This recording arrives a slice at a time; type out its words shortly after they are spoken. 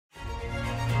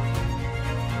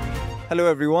Hello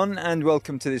everyone and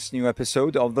welcome to this new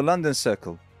episode of the London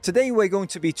Circle. Today we're going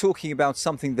to be talking about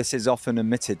something that is often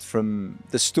omitted from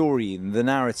the story and the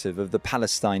narrative of the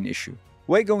Palestine issue.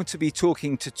 We're going to be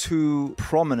talking to two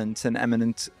prominent and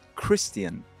eminent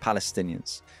Christian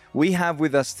Palestinians. We have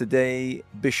with us today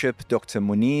Bishop Dr.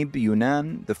 Munib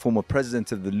Yunan, the former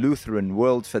president of the Lutheran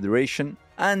World Federation,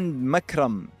 and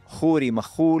Makram Khouri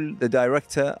Makhoul, the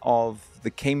director of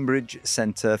the Cambridge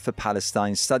Center for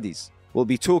Palestine Studies. We'll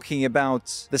be talking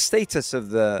about the status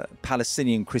of the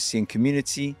Palestinian Christian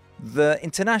community, the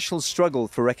international struggle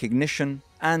for recognition,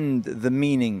 and the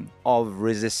meaning of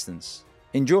resistance.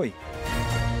 Enjoy.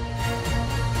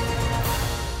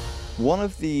 One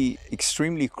of the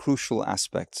extremely crucial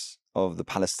aspects of the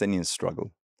Palestinian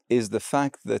struggle is the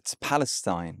fact that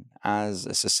Palestine as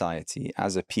a society,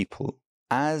 as a people,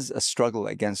 as a struggle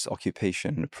against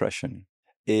occupation and oppression,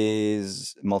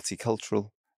 is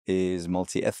multicultural, is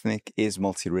multi-ethnic, is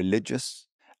multi-religious,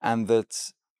 and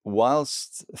that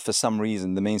whilst for some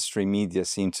reason the mainstream media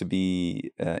seem to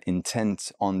be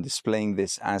intent on displaying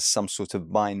this as some sort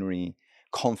of binary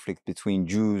conflict between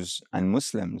Jews and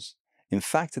Muslims, in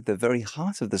fact, at the very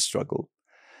heart of the struggle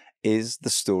is the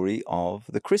story of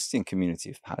the Christian community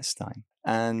of Palestine.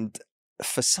 And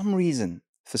for some reason,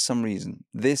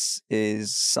 this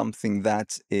is something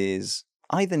that is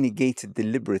either negated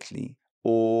deliberately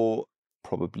or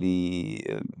probably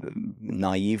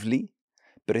naively,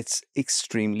 but it's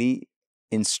extremely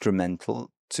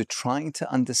instrumental to trying to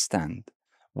understand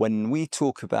when we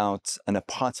talk about an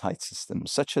apartheid system,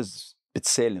 such as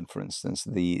B'Tselem, for instance,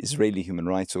 the Israeli human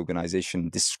rights organization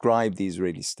described the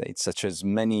Israeli state, such as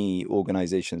many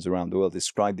organizations around the world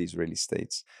describe the Israeli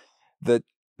states, that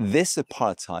this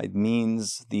apartheid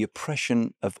means the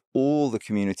oppression of all the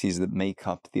communities that make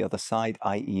up the other side,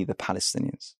 i.e. the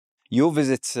Palestinians. Your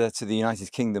visit to the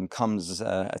United Kingdom comes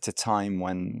at a time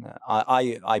when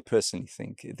I personally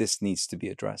think this needs to be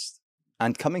addressed.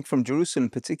 And coming from Jerusalem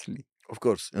particularly. Of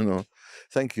course,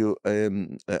 thank you,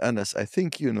 Anas. I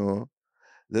think,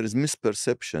 there is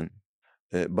misperception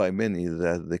by many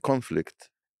that the conflict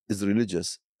is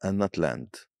religious and not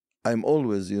land. I'm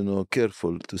always,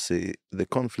 careful to say the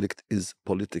conflict is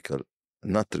political,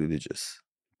 not religious.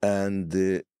 And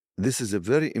this is a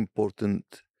very important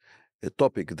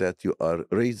topic that you are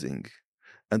raising,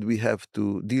 and we have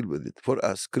to deal with it. For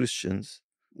us Christians,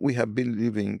 we have been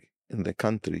living in the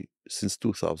country since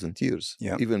 2,000 years,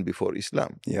 even before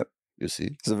Islam. You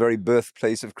see, it's the very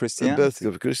birthplace of Christianity. The birth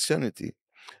of Christianity.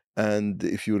 And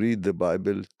if you read the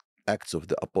Bible, Acts of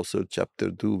the Apostle,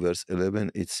 chapter 2, verse 11,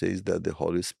 it says that the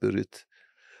Holy Spirit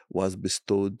was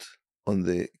bestowed on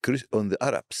the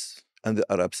Arabs, and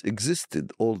the Arabs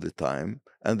existed all the time,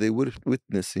 and they were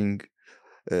witnessing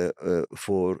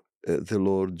for the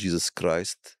Lord Jesus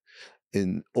Christ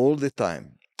in all the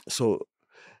time. So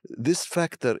this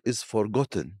factor is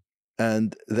forgotten,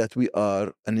 and that we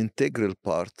are an integral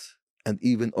part and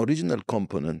even original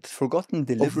component forgotten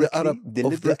deliberately of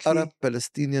the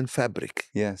Arab-Palestinian fabric.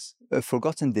 Yes,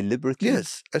 forgotten deliberately.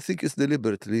 Yes, I think it's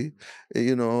deliberately,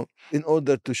 in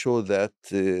order to show that,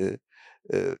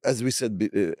 as we said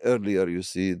earlier, you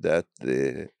see that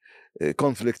the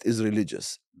conflict is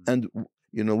religious, and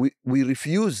we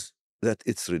refuse that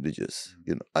it's religious.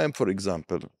 I am, for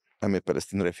example, I'm a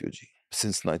Palestinian refugee.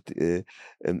 Since in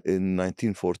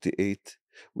 1948,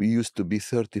 we used to be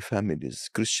 30 families,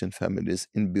 Christian families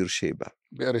in Beersheba.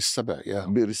 Beersheba.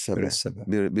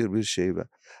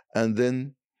 And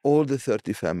then all the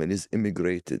 30 families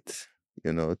immigrated,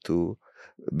 to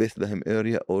Bethlehem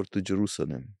area or to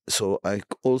Jerusalem. So I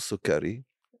also carry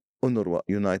UNRWA,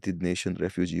 United Nations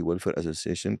Refugee Welfare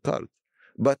Association card,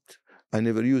 but I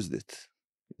never used it,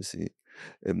 you see,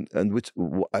 and which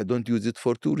I don't use it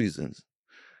for two reasons.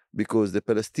 Because the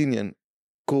Palestinian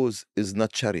cause is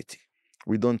not charity.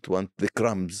 We don't want the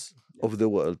crumbs of the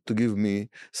world to give me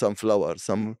some flour.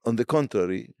 On the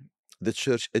contrary, the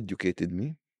church educated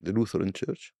me, the Lutheran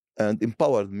church, and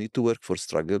empowered me to work for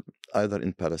struggle either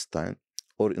in Palestine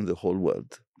or in the whole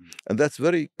world. And that's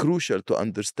very crucial to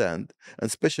understand, and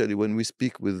especially when we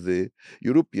speak with the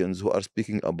Europeans who are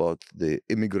speaking about the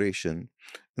immigration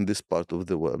in this part of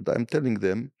the world. I'm telling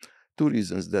them two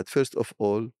reasons. That first of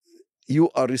all,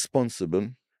 you are responsible.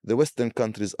 The Western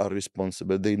countries are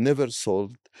responsible. They never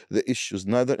solved the issues,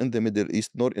 neither in the Middle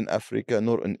East, nor in Africa,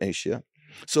 nor in Asia.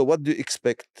 So what do you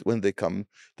expect when they come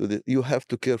to you have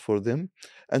to care for them.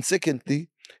 And secondly,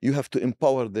 you have to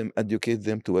empower them, educate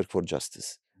them to work for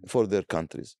justice, for their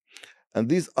countries. And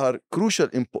these are crucial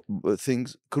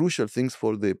things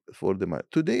for the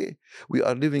today we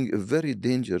are living a very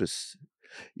dangerous,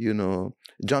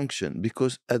 junction,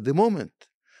 because at the moment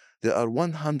there are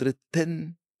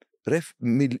 110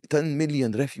 10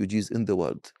 million refugees in the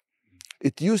world.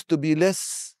 It used to be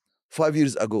less 5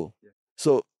 years ago.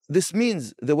 So this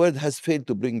means the world has failed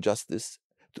to bring justice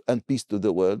and peace to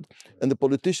the world. And the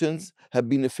politicians have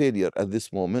been a failure at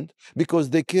this moment because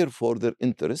they care for their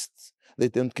interests. They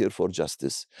don't care for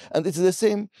justice. And it's the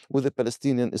same with the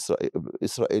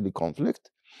Palestinian-Israeli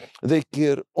conflict. They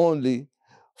care only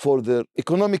for their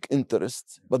economic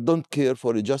interests, but don't care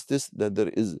for the justice that there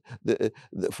is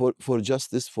for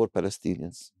justice for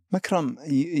Palestinians. Makram,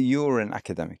 you're an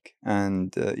academic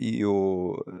and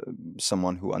you're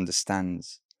someone who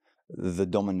understands the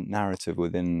dominant narrative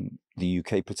within the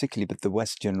UK particularly, but the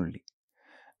West generally.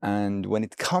 And when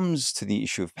it comes to the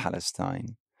issue of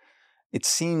Palestine, it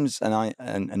seems,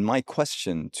 and my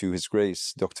question to His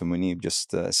Grace, Dr. Munib,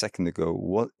 just a second ago,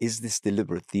 what is this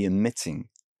deliberate, the omitting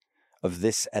of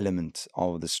this element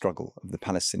of the struggle, of the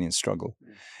Palestinian struggle?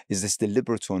 Is this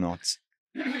deliberate or not?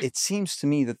 It seems to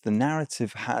me that the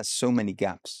narrative has so many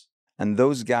gaps, and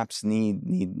those gaps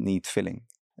need filling.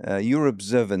 You're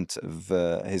observant of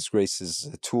His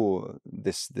Grace's tour,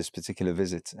 this particular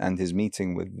visit, and his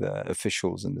meeting with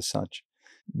officials and the such.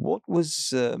 What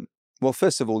was, well,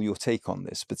 first of all, your take on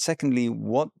this, but secondly,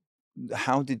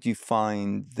 how did you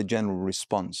find the general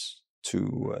response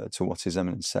to what His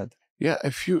Eminence said? Yeah,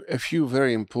 a few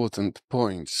very important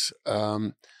points.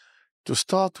 To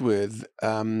start with,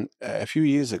 a few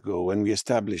years ago, when we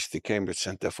established the Cambridge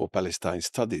Center for Palestine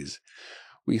Studies,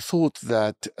 we thought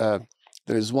that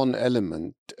there is one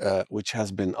element which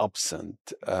has been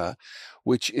absent,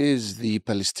 which is the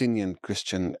Palestinian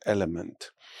Christian element.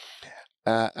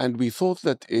 And we thought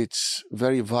that it's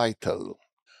very vital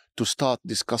to start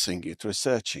discussing it,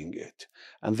 researching it.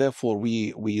 And therefore,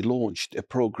 we launched a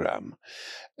program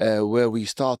where we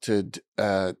started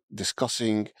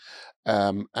discussing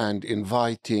and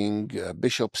inviting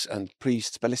bishops and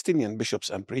priests, Palestinian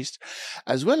bishops and priests,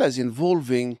 as well as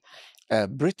involving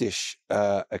British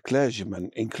clergymen,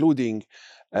 including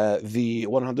the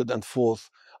 104th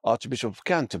Archbishop of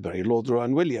Canterbury, Lord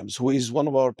Rowan Williams, who is one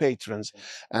of our patrons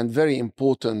and very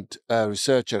important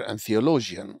researcher and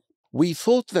theologian. We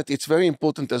thought that it's very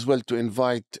important as well to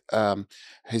invite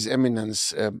His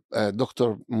Eminence,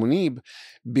 Dr. Munib,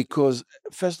 because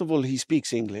first of all, he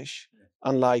speaks English,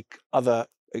 unlike other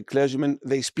clergymen.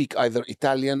 They speak either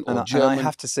Italian or German. And I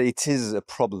have to say it is a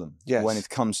problem when it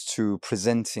comes to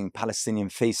presenting Palestinian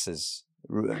faces,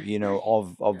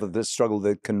 of the struggle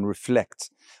that can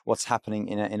reflect what's happening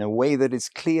in a way that is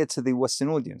clear to the Western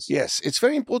audience. Yes, it's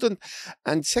very important.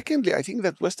 And secondly, I think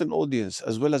that Western audience,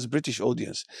 as well as British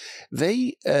audience,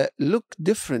 they look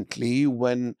differently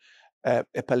when a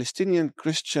Palestinian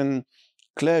Christian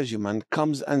clergyman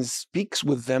comes and speaks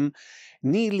with them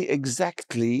nearly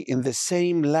exactly in the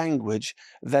same language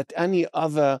that any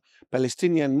other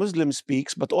Palestinian Muslim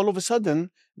speaks, but all of a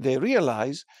sudden they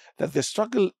realize that the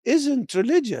struggle isn't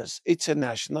religious, it's a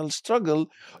national struggle.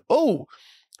 Oh,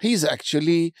 he's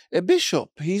actually a bishop,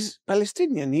 he's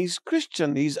Palestinian, he's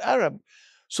Christian, he's Arab.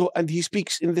 So, and he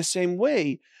speaks in the same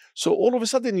way. So all of a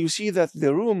sudden you see that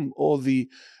the room or the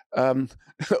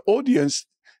audience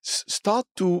start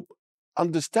to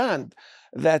understand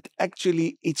that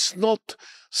actually it's not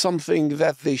something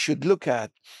that they should look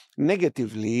at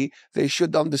negatively, they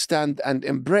should understand and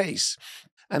embrace.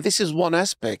 And this is one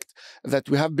aspect that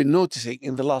we have been noticing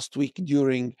in the last week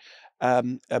during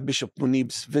Bishop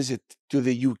Munib's visit to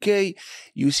the UK.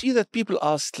 You see that people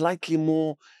are slightly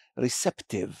more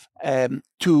receptive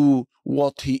to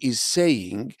what he is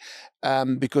saying,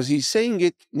 because he's saying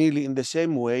it nearly in the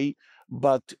same way,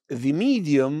 but the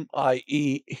medium,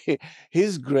 i.e.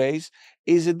 His Grace,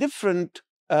 is a different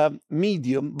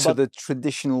medium. To the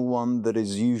traditional one that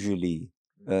is usually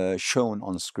shown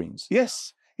on screens.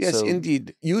 Yes, so,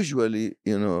 indeed. Usually,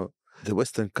 the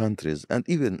Western countries and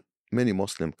even many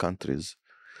Muslim countries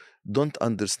don't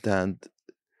understand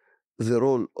the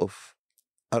role of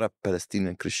Arab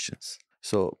Palestinian Christians.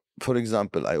 So, for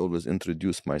example, I always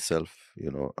introduce myself,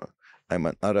 I'm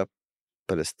an Arab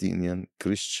Palestinian,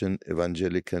 Christian,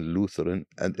 evangelical, Lutheran,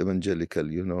 and evangelical,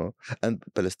 and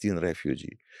Palestinian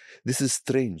refugee. This is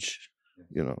strange,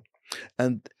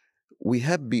 And we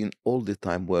have been all the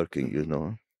time working,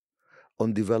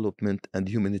 on development and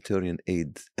humanitarian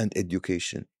aid and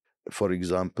education. For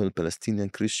example, Palestinian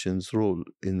Christians' role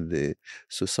in the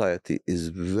society is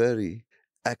very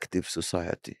active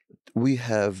society. We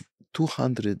have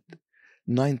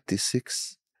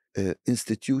 296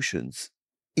 institutions.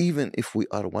 Even if we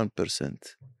are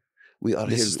 1%, we are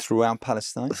This is throughout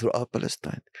Palestine? Throughout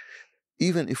Palestine.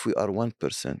 Even if we are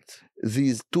 1%,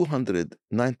 these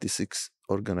 296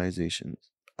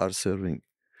 organizations are serving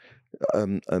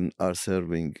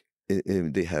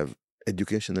They have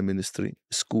educational ministry,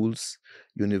 schools,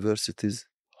 universities,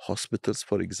 hospitals,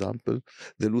 for example.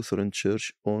 The Lutheran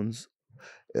Church owns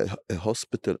a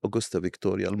hospital, Augusta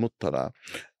Victoria Al-Muttala,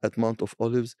 at Mount of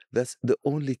Olives. That's the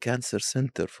only cancer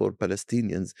center for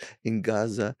Palestinians in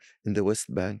Gaza, in the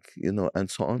West Bank, and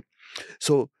so on.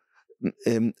 So,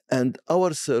 and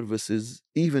our services,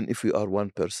 even if we are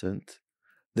 1%,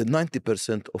 the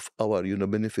 90% of our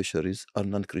beneficiaries are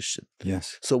non-Christian.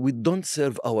 Yes. So we don't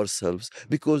serve ourselves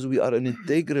because we are an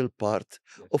integral part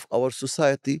of our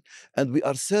society, and we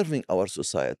are serving our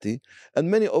society. And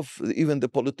many of even the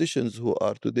politicians who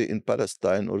are today in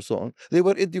Palestine or so on, they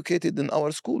were educated in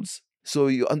our schools. So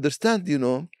you understand,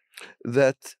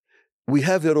 that we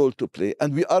have a role to play,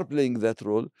 and we are playing that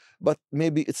role, but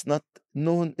maybe it's not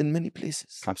known in many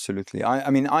places. Absolutely. I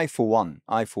mean, I for one,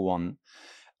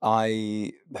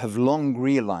 I have long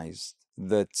realized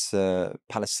that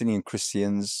Palestinian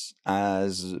Christians,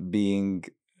 as being,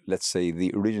 let's say,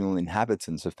 the original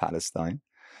inhabitants of Palestine,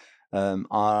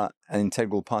 are an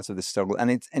integral part of the struggle,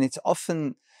 and it's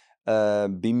often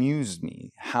bemused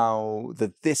me how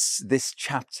that this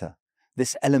chapter,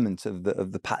 this element of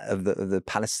the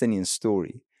Palestinian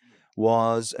story,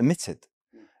 was omitted.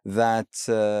 That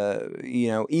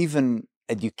even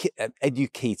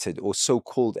educated or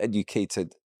so-called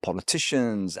educated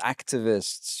politicians,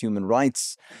 activists, human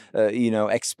rights,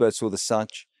 experts, or the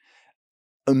such,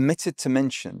 omitted to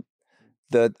mention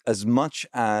that as much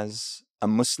as a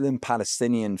Muslim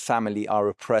Palestinian family are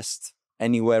oppressed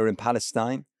anywhere in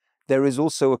Palestine, there is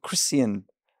also a Christian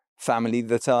family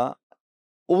that are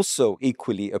also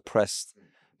equally oppressed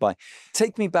by.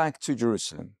 Take me back to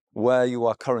Jerusalem, where you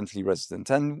are currently resident,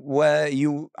 and where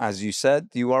you, as you said,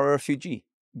 you are a refugee.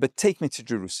 But take me to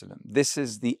Jerusalem. This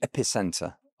is the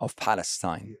epicenter of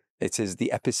Palestine. It is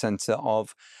the epicenter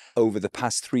of, over the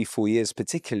past 3-4 years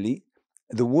particularly,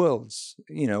 the world's,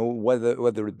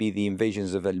 whether it be the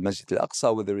invasions of Al-Masjid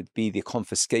Al-Aqsa, whether it be the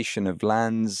confiscation of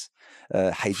lands,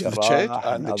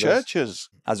 Haydarah, and the churches.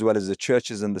 As well as the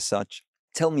churches and the such.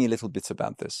 Tell me a little bit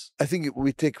about this. I think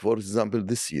we take, for example,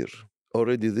 this year.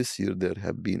 Already this year, there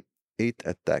have been 8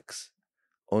 attacks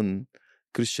on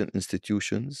Christian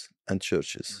institutions and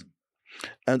churches.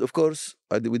 And of course,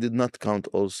 we did not count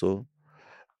also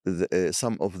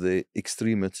some of the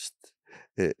extremist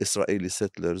Israeli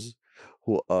settlers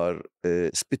who are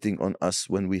spitting on us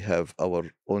when we have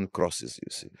our own crosses, you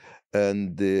see.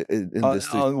 And in the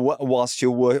street, whilst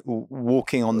you're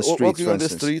walking on the street, walking on the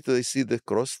street, they see the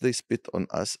cross, they spit on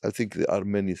us. I think there are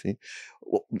many things.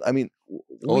 I mean,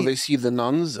 or they see the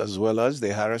nuns as well, as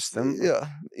they harass them. Yeah,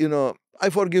 I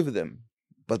forgive them,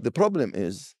 but the problem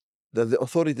is that the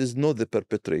authorities know the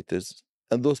perpetrators,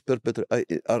 and those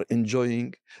perpetrators are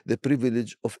enjoying the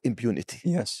privilege of impunity.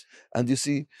 Yes, and you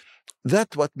see,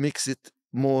 that's what makes it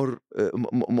more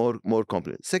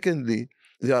complex. Secondly,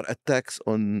 there are attacks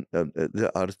on,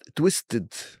 there are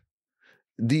twisted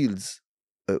deals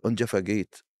on Jaffa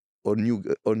Gate or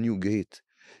New Gate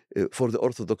for the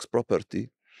Orthodox property,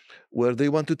 where they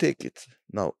want to take it.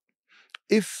 Now,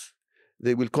 if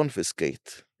they will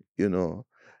confiscate,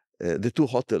 the 2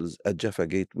 hotels at Jaffa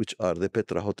Gate, which are the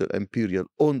Petra Hotel Imperial,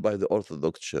 owned by the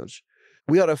Orthodox Church,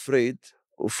 we are afraid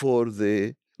for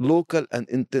the local and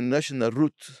international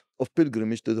route of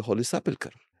pilgrimage to the Holy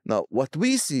Sepulchre. Now, what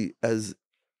we see as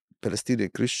Palestinian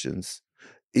Christians,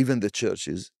 even the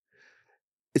churches,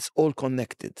 it's all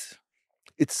connected.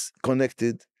 It's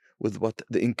connected with what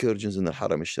the incursions in the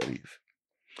Haram al-Sharif.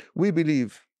 We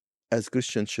believe, as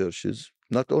Christian churches,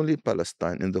 not only in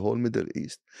Palestine, in the whole Middle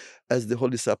East, as the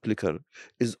Holy Sepulchre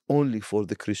is only for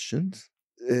the Christians,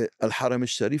 Al-Haram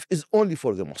al-Sharif is only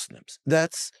for the Muslims.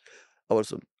 That's our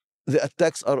son. The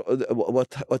attacks are,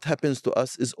 what happens to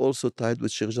us is also tied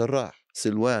with Sheikh Jarrah,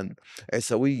 Silwan,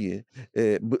 Isawiye,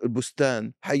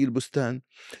 Bustan, Hayy al-Bustan.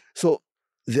 So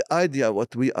the idea,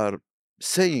 what we are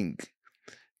saying,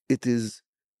 it is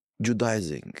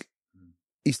Judaizing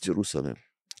East Jerusalem.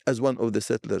 As one of the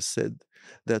settlers said,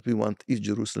 that we want East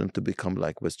Jerusalem to become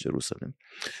like West Jerusalem.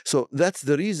 So that's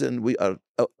the reason we are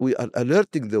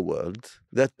alerting the world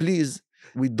that, please,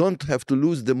 we don't have to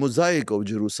lose the mosaic of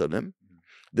Jerusalem,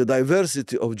 the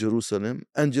diversity of Jerusalem,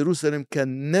 and Jerusalem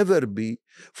can never be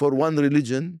for one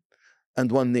religion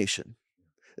and one nation.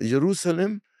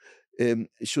 Jerusalem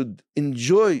should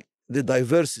enjoy the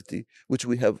diversity which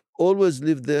we have always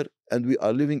lived there, and we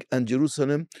are living, and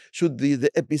Jerusalem should be the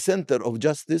epicenter of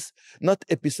justice, not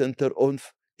epicenter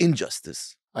of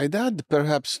injustice. I'd add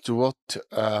perhaps to what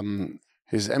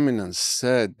His Eminence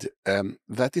said,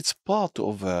 that it's part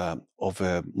of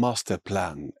a master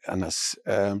plan, Anas.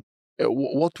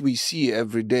 what we see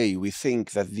every day, we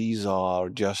think that these are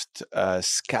just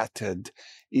scattered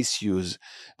issues.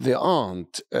 They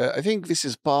aren't. I think this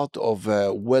is part of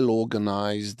a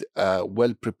well-organized,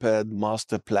 well-prepared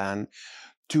master plan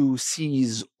to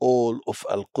seize all of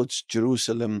Al-Quds,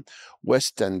 Jerusalem,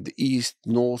 west and east,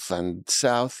 north and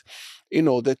south, in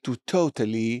order to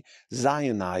totally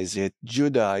Zionize it,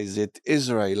 Judaize it,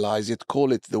 Israelize it,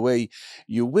 call it the way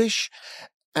you wish.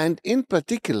 And in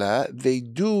particular, they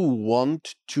do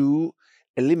want to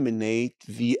eliminate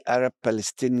the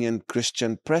Arab-Palestinian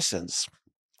Christian presence.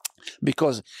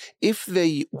 Because if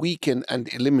they weaken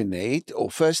and eliminate, or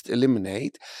first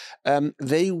eliminate,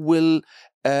 they will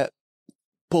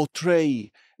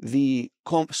portray the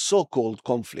so-called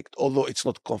conflict, although it's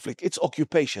not conflict, it's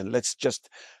occupation, let's just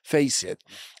face it.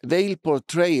 They'll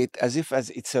portray it as if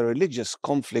it's a religious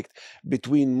conflict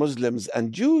between Muslims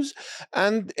and Jews,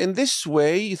 and in this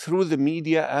way, through the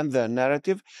media and their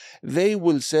narrative, they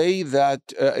will say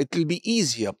that it will be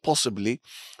easier, possibly,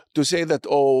 to say that,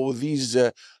 oh, these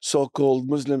so-called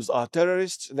Muslims are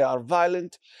terrorists, they are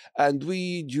violent, and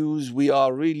we Jews, we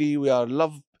are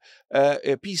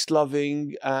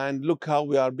peace-loving, and look how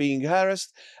we are being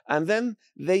harassed. And then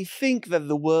they think that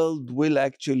the world will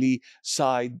actually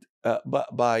side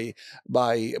by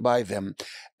them.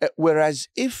 Whereas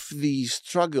if the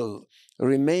struggle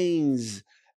remains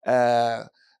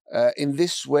in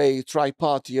this way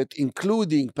tripartite,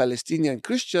 including Palestinian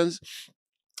Christians,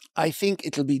 I think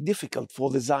it'll be difficult for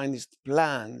the Zionist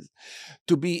plans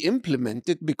to be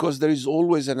implemented, because there is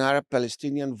always an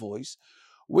Arab-Palestinian voice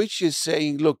which is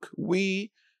saying, look,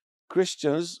 we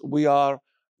Christians, we are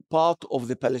part of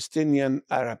the Palestinian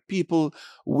Arab people.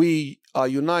 We are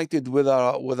united with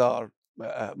our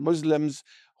Muslims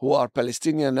who are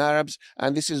Palestinian Arabs,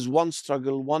 and this is one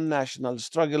struggle, one national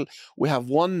struggle. We have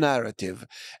one narrative.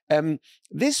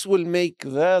 This will make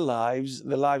their lives,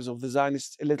 the lives of the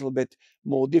Zionists, a little bit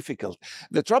more difficult.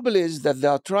 The trouble is that they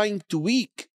are trying to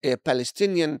weaken they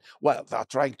are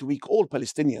trying to weaken all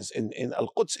Palestinians in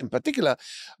Al-Quds in particular,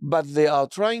 but they are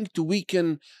trying to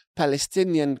weaken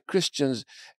Palestinian Christians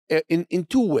in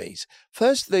two ways.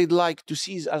 First, they'd like to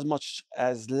seize as much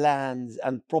as lands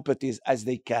and properties as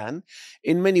they can.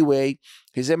 In many ways,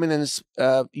 His Eminence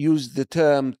used the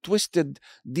term twisted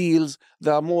deals.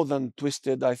 They are more than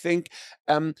twisted, I think.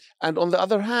 And on the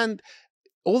other hand,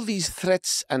 all these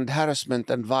threats and harassment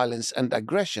and violence and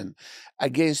aggression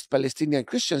against Palestinian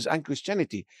Christians and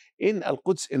Christianity in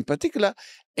Al-Quds in particular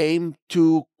aim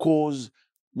to cause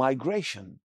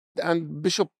migration. And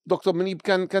Bishop Dr. Munib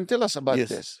can tell us about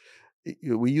this.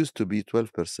 We used to be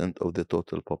 12% of the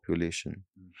total population.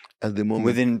 At the moment,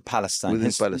 within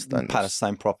Palestine,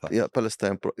 Palestine proper. Yeah,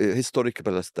 historic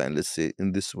Palestine, let's say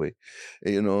in this way,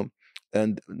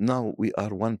 and now we are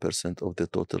 1% of the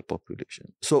total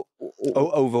population. So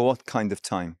over what kind of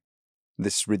time? I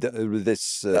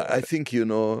think,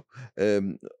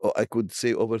 I could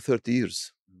say over 30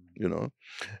 years,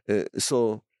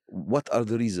 So what are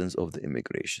the reasons of the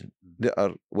immigration? There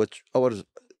are, what our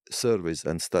surveys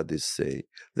and studies say,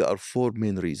 there are four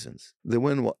main reasons.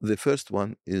 The first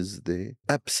one is the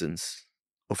absence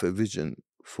of a vision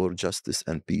for justice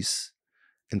and peace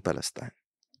in Palestine.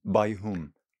 By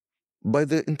whom? By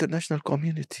the international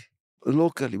community.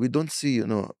 Locally, we don't see,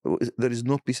 there is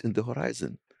no peace in the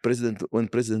horizon. When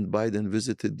President Biden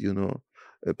visited,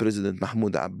 President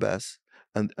Mahmoud Abbas,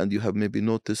 and you have maybe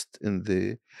noticed in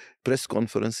the press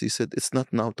conference, he said, it's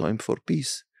not now time for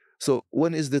peace. So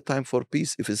when is the time for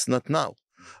peace if it's not now?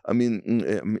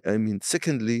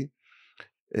 Secondly,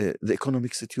 the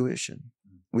economic situation.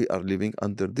 We are living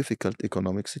under difficult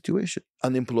economic situation.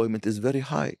 Unemployment is very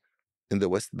high in the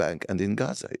West Bank and in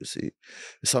Gaza, you see.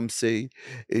 Some say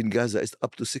in Gaza it's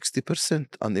up to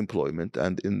 60% unemployment,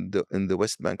 and in the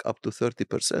West Bank up to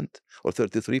 30% or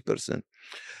 33%.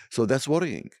 So that's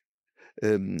worrying.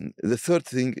 The third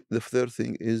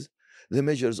thing is the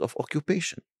measures of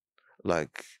occupation,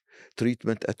 like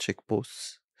treatment at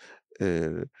checkposts,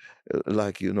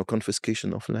 like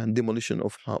confiscation of land, demolition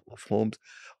of homes,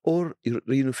 or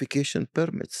reunification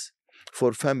permits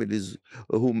for families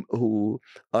who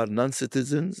are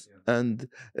non-citizens and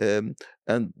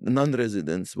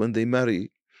non-residents. When they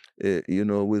marry,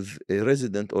 with a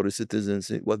resident or a citizen,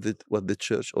 what the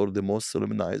church or the mosque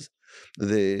solemnize,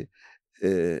 the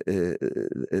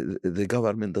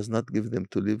government does not give them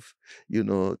to live,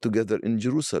 together in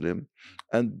Jerusalem,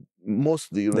 and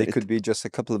mostly they could be just a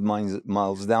couple of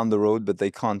miles down the road, but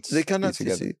they cannot be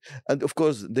together. And of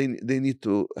course, they need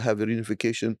to have a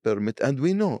reunification permit. And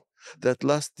we know that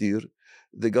last year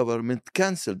the government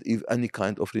canceled any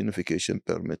kind of reunification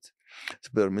permits.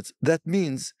 That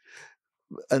means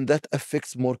and that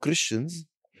affects more Christians.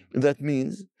 That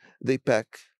means they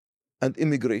pack and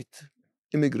immigrate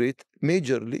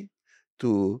majorly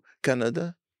to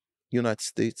Canada, United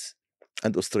States,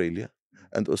 and Australia.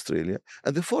 And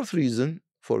the fourth reason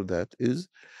for that is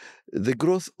the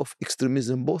growth of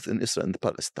extremism both in Israel and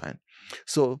Palestine.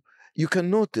 So you can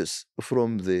notice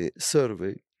from the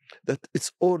survey that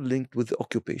it's all linked with the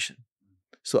occupation.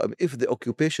 So if the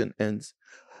occupation ends,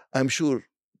 I'm sure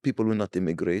people will not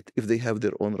immigrate if they have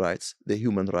their own rights, their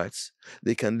human rights.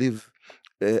 They can live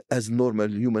as normal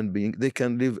human being. They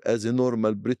can live as a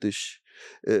normal British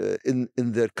in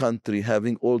their country,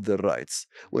 having all their rights.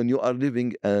 When you are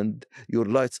living and your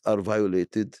rights are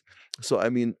violated, so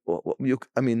maybe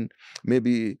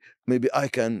I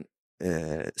can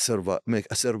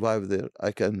survive there.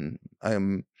 I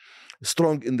am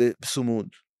strong in the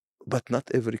Sumud. But not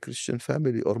every Christian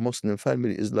family or Muslim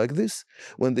family is like this.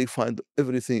 When they find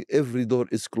everything, every door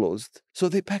is closed, so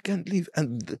they pack and leave.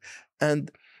 And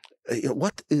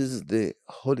what is the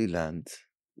Holy Land?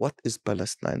 What is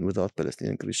Palestine without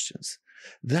Palestinian Christians?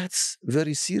 That's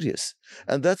very serious.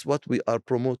 And that's what we are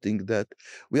promoting, that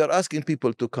we are asking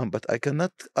people to come, but I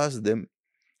cannot ask them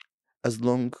as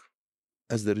long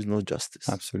as there is no justice.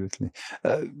 Absolutely.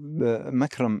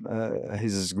 Makram,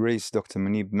 His Grace Dr.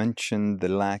 Munib mentioned the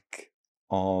lack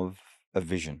of a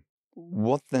vision.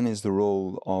 What then is the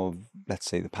role of, let's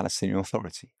say, the Palestinian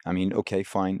Authority? I mean, okay,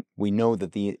 fine. We know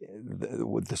that the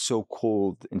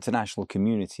so-called international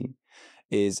community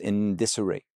is in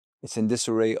disarray. It's in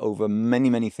disarray over many,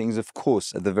 many things. Of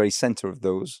course, at the very center of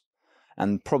those,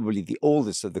 and probably the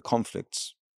oldest of the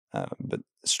conflicts, but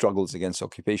struggles against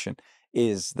occupation,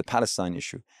 is the Palestine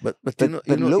issue. But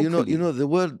the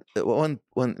world,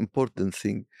 one important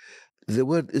thing, the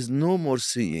world is no more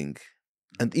seeing,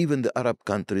 and even the Arab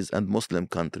countries and Muslim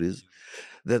countries,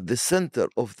 that the center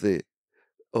of the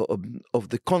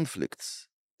conflicts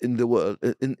in the world,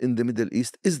 in the Middle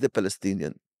East, is the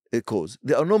Palestinian cause.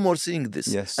 They are no more seeing this.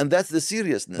 Yes. And that's the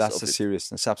seriousness. That's the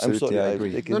seriousness. Absolutely, I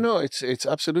agree. No, it's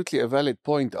absolutely a valid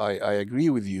point. I agree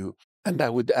with you. And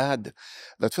I would add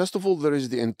that, first of all, there is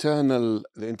the internal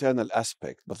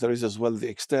aspect, but there is as well the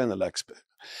external aspect.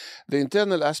 The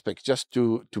internal aspect, just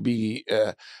to be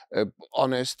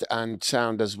honest and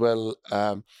sound as well,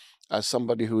 as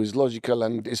somebody who is logical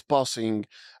and is passing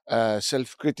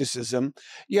self-criticism,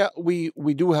 yeah,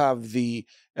 we do have the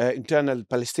internal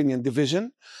Palestinian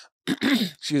division,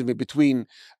 excuse me, between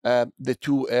the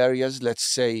two areas, let's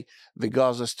say the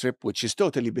Gaza Strip, which is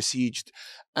totally besieged,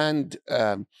 and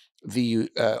the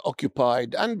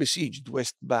occupied and besieged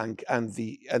West Bank and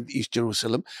East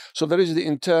Jerusalem. So there is the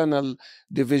internal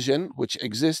division which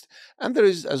exists, and there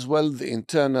is as well the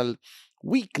internal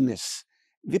weakness.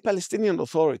 The Palestinian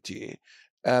Authority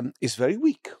is very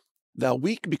weak. They are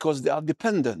weak because they are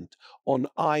dependent on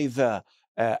either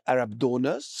Arab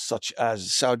donors such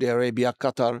as Saudi Arabia,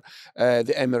 Qatar,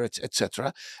 the Emirates,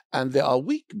 etc. And they are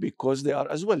weak because they are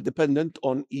as well dependent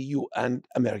on EU and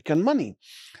American money.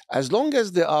 As long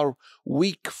as they are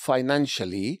weak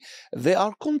financially, they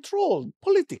are controlled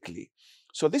politically.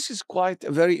 So this is quite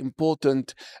a very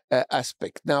important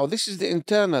aspect. Now, this is the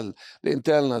internal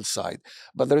side,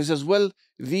 but there is as well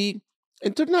the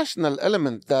international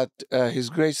element that His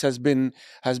Grace has been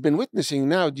witnessing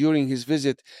now during his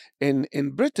visit in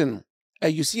Britain.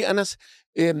 You see, Anas,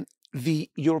 the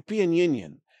European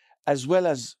Union as well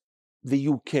as the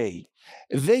UK,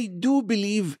 they do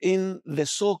believe in the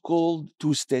so-called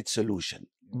two-state solution.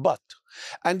 But,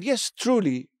 and yes,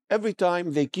 truly, every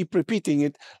time they keep repeating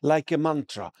it like a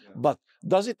mantra. Yeah. But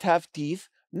does it have teeth?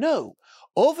 No.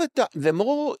 Over time,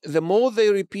 the more they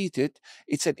repeat it,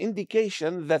 it's an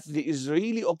indication that the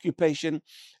Israeli occupation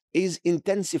is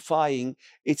intensifying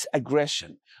its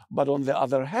aggression. But on the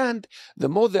other hand, the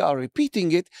more they are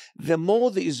repeating it, the more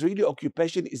the Israeli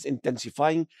occupation is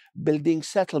intensifying building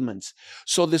settlements.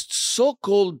 So this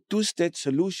so-called two-state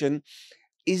solution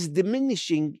is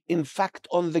diminishing, in fact,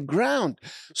 on the ground.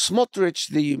 Smotrich,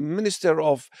 the Minister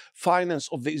of Finance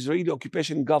of the Israeli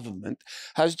occupation government,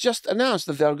 has just announced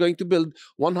that they are going to build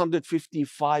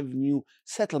 155 new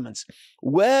settlements.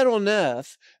 Where on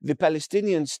earth the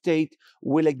Palestinian state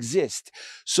will exist?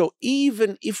 So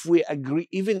even if we agree,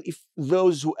 even if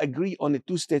those who agree on a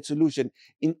two-state solution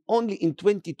only in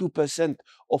 22%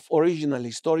 of original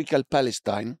historical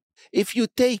Palestine, if you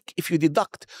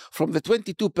deduct from the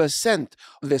 22%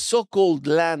 the so-called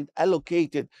land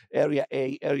allocated Area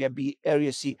A, Area B,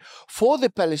 Area C for the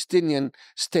Palestinian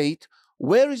state,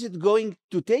 where is it going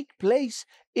to take place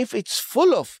if it's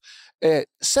full of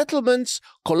settlements,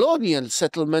 colonial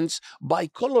settlements by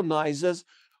colonizers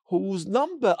whose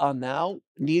number are now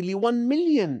nearly 1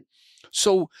 million?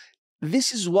 So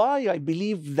this is why I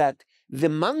believe that the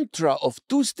mantra of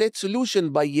two-state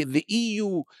solution by the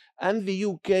EU and the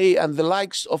UK and the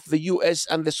likes of the US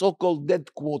and the so-called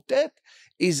dead quartet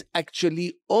is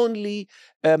actually only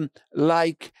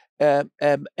like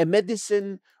a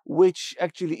medicine which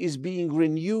actually is being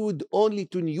renewed only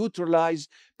to neutralize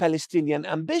Palestinian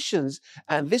ambitions.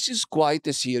 And this is quite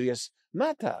a serious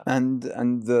matter. And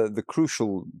the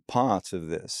crucial part of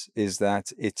this is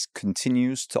that it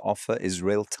continues to offer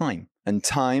Israel time. And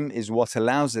time is what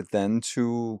allows it then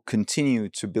to continue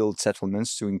to build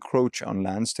settlements, to encroach on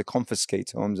lands, to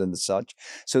confiscate homes and such.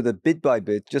 So that bit by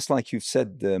bit, just like you've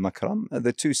said, Makram,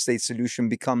 the two-state solution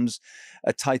becomes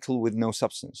a title with no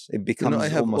substance. It becomes I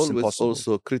have almost always impossible.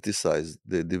 also criticized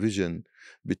the division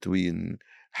between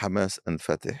Hamas and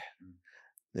Fatah.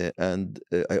 And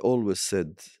I always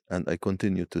said, and I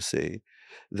continue to say,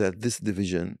 that this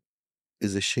division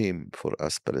is a shame for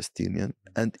us Palestinians,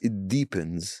 and it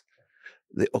deepens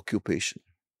the occupation.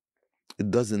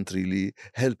 It doesn't really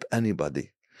help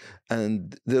anybody.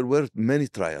 And there were many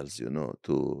trials,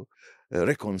 to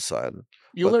reconcile.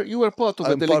 You were part of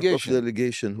the delegation. Part of the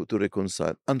delegation to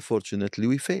reconcile. Unfortunately,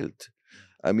 we failed.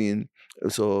 I mean,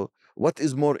 so what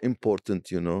is more important,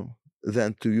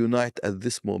 than to unite at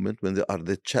this moment when there are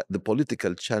the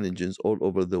political challenges all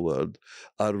over the world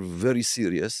are very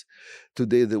serious.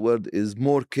 Today, the world is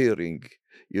more caring,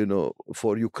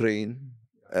 for Ukraine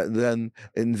than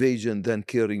invasion, than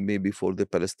caring maybe for the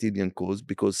Palestinian cause,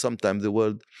 because sometimes the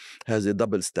world has a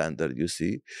double standard, you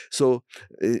see. So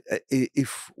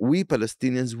if we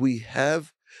Palestinians, we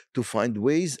have to find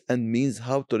ways and means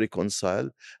how to reconcile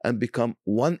and become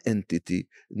one entity,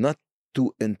 not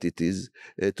two entities.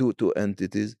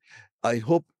 I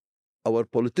hope our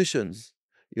politicians,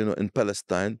 in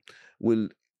Palestine will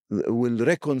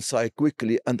reconcile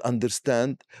quickly and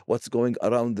understand what's going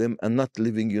around them, and not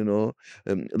living,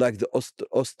 like the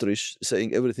ostrich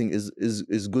saying everything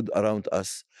is good around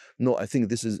us. No, I think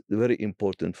this is very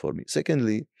important for me.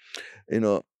 Secondly,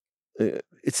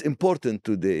 it's important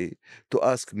today to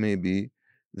ask maybe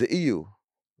the EU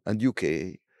and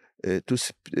UK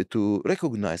to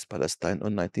recognize Palestine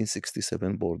on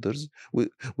 1967 borders with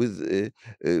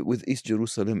East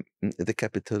Jerusalem, the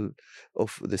capital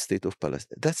of the state of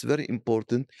Palestine. That's very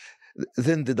important.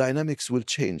 Then the dynamics will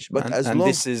change. But and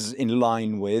this is in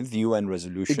line with UN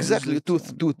resolutions. Exactly,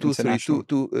 242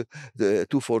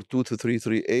 to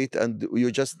 338, and you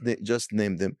just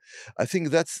name them. I think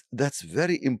that's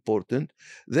very important.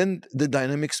 Then the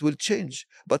dynamics will change.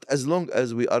 But as long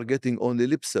as we are getting only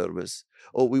lip service,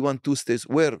 we want two states,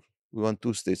 where we want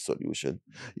two-state solution,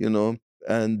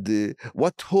 and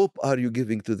what hope are you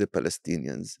giving to the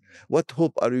Palestinians? What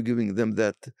hope are you giving them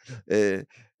that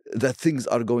things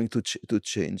are going to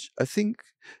change? I think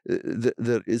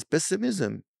there is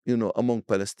pessimism, among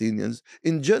Palestinians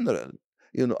in general,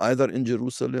 either in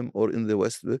Jerusalem or in the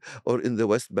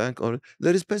West Bank, or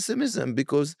there is pessimism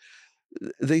because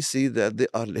they see that they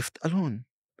are left alone,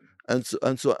 and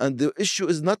the issue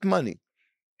is not money.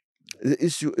 The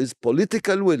issue is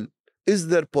political will. Is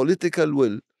there political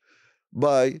will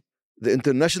by the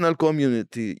international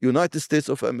community, United States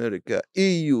of America,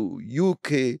 EU,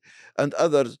 UK, and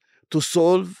others to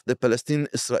solve the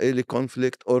Palestinian-Israeli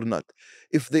conflict or not?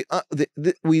 If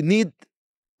we need,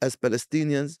 as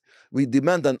Palestinians, we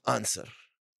demand an answer,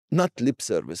 not lip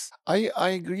service. I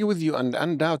agree with you, and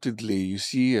undoubtedly, you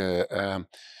see,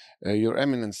 Your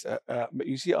Eminence, but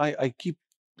you see, I keep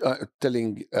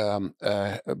telling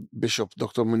Bishop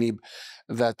Dr. Munib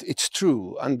that it's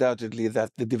true, undoubtedly, that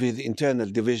the internal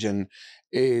division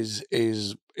is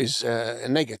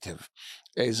negative,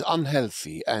 is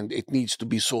unhealthy, and it needs to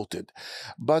be sorted.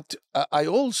 But I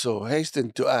also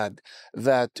hasten to add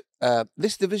that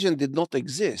this division did not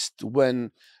exist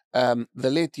when the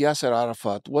late Yasser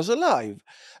Arafat was alive.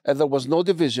 There was no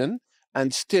division.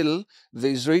 And still, the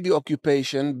Israeli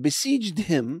occupation besieged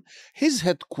him, his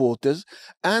headquarters,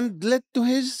 and led to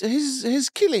his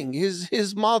killing,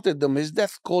 his martyrdom, his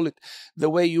death, call it the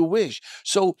way you wish.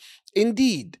 So,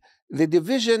 indeed, the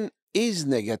division is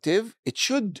negative. It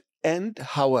should end,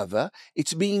 however,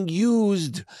 it's being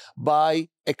used by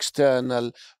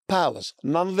external powers.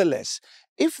 Nonetheless,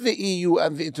 if the EU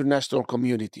and the international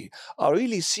community are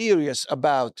really serious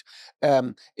about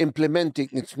implementing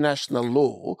international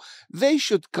law, they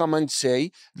should come and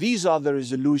say, these are the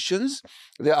resolutions,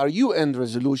 there are UN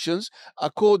resolutions,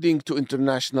 according to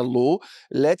international law,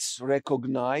 let's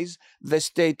recognize the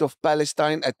state of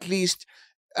Palestine, at least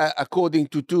according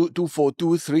to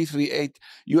 242, 338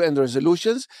 UN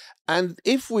resolutions. And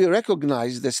if we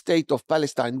recognize the state of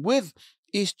Palestine with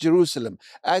East Jerusalem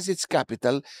as its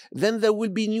capital, then there will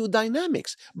be new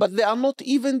dynamics. But they are not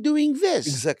even doing this.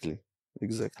 Exactly.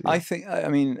 Exactly. I think,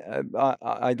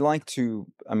 I'd like to,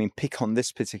 pick on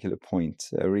this particular point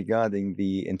regarding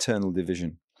the internal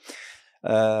division.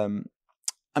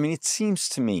 It seems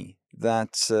to me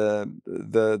that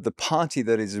the party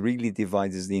that is really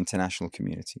divided is the international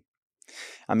community.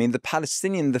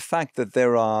 The fact that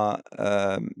there are,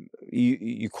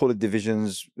 you call it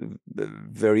divisions,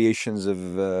 variations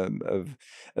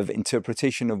of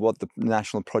interpretation of what the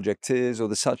national project is, or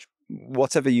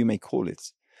whatever you may call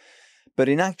it. But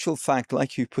in actual fact,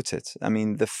 like you put it,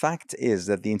 the fact is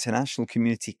that the international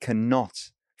community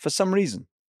cannot, for some reason,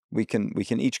 we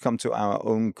can each come to our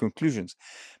own conclusions,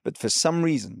 but for some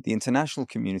reason, the international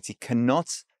community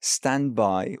cannot stand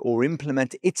by or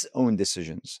implement its own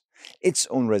decisions, its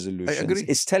own resolutions. I agree.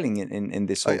 It's telling in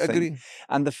this whole thing. I agree.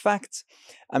 And the fact,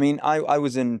 I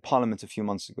was in Parliament a few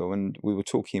months ago, and we were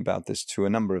talking about this to a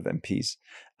number of MPs,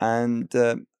 and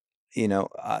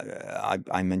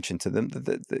I mentioned to them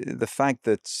the fact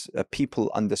that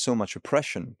people under so much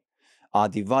oppression are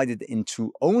divided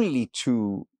into only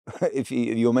two. If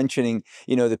you're mentioning,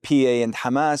 the PA and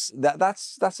Hamas,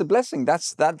 that's a blessing.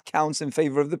 That counts in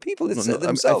favor of the people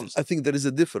themselves. I think there is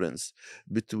a difference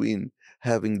between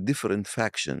having different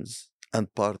factions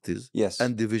and parties, yes,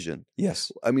 and division.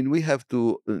 Yes, we have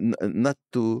to not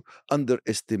to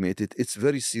underestimate it. It's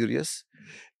very serious.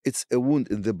 It's a wound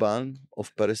in the palm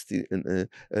of Palestine,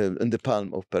 in the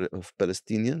palm of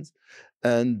Palestinians,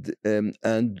 and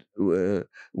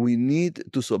we need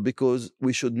to solve, because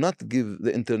we should not give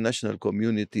the international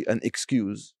community an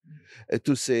excuse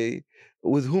to say,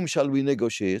 with whom shall we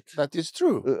negotiate? That is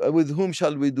true. With whom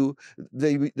shall we do?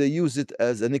 They use it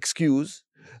as an excuse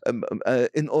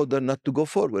in order not to go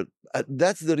forward.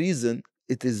 That's the reason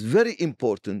it is very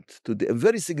important today,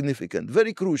 very significant,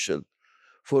 very crucial,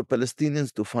 for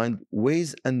Palestinians to find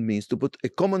ways and means to put a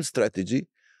common strategy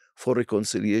for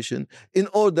reconciliation, in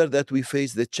order that we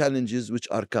face the challenges which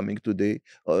are coming today.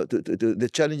 The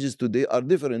challenges today are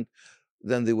different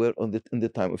than they were in the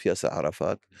time of Yasser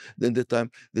Arafat.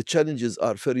 The challenges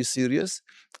are very serious.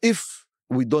 If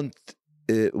we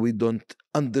don't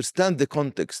understand the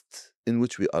context in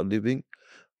which we are living,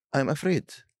 I'm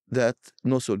afraid that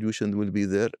no solution will be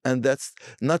there. And that's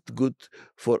not good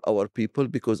for our people,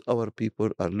 because our people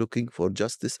are looking for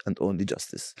justice and only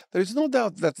justice. There is no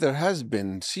doubt that there has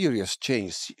been serious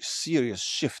change, serious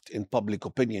shift in public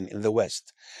opinion in the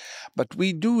West. But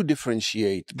we do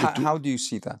differentiate. How do you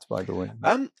see that, by the way?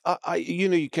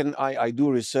 I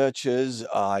do researches.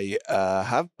 I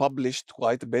have published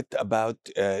quite a bit about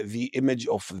the image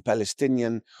of the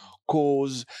Palestinian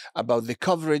cause, about the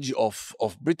coverage of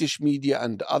British media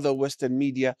and other Western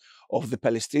media of the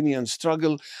Palestinian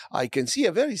struggle. I can see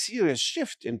a very serious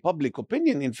shift in public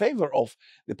opinion in favor of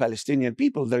the Palestinian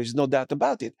people. There is no doubt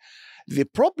about it. The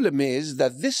problem is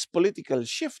that this political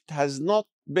shift has not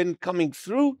been coming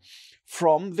through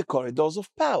from the corridors of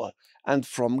power and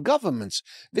from governments.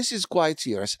 This is quite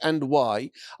serious. And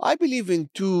why? I believe in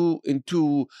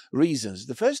two reasons.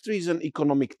 The first reason,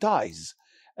 economic ties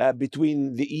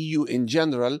between the EU in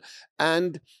general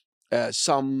and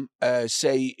some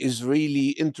say Israeli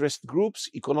interest groups,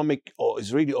 economic or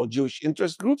Israeli or Jewish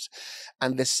interest groups.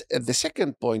 And the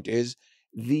second point is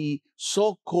the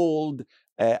so-called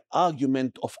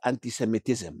argument of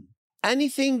anti-Semitism.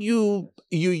 Anything you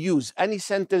use, any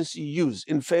sentence you use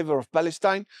in favor of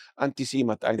Palestine,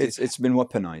 anti-Semite. It's been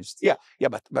weaponized. Yeah,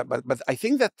 but I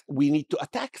think that we need to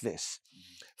attack this.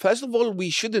 First of all, we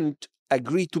shouldn't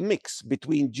agree to mix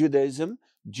between Judaism,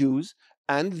 Jews,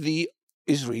 and the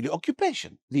Israeli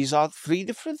occupation. These are three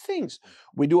different things.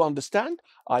 We do understand.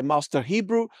 I master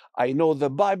Hebrew. I know the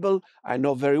Bible. I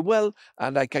know very well,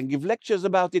 and I can give lectures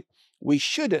about it. We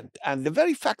shouldn't. And the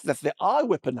very fact that they are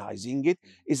weaponizing it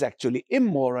is actually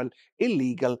immoral,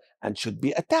 illegal, and should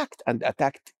be attacked, and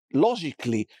attacked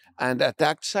logically and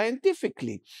attacked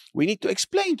scientifically. We need to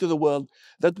explain to the world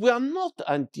that we are not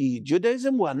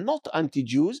anti-Judaism, we are not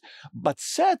anti-Jews, but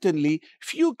certainly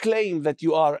if you claim that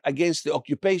you are against the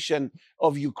occupation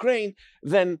of Ukraine,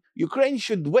 then Ukraine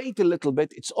should wait a little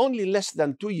bit. It's only less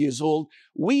than 2 years old.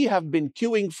 We have been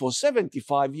queuing for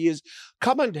 75 years.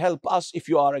 Come and help us if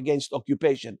you are against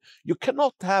occupation. You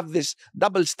cannot have this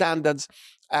double standards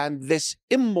and this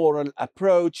immoral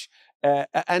approach.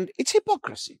 And it's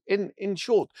hypocrisy, in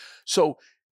short. So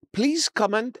please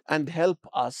come and help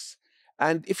us.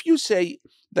 And if you say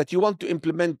that you want to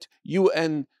implement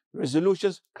UN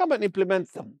resolutions, come and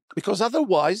implement them. Because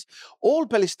otherwise, all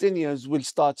Palestinians will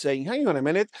start saying, hang on a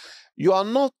minute, you are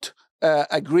not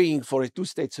agreeing for a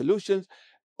two-state solution.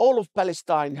 all of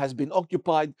Palestine has been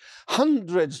occupied.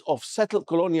 Hundreds of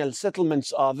colonial settlements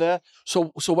are there.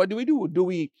 So what do? Do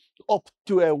we opt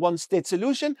to a one-state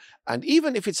solution? And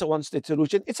even if it's a one-state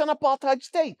solution, it's an apartheid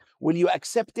state. Will you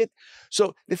accept it? So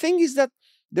the thing is that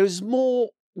there is more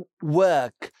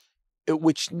work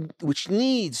which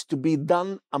needs to be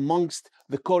done amongst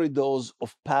the corridors of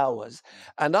powers.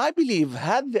 And I believe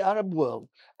had the Arab world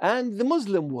and the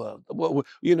Muslim world,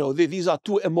 these are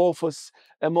two amorphous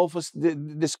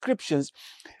descriptions,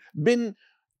 been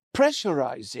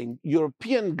pressurizing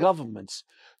European governments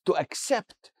to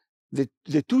accept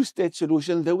the two-state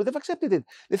solution, they would have accepted it.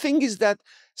 The thing is that,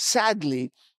 sadly,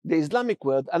 the Islamic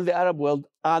world and the Arab world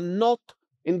are not,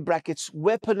 in brackets,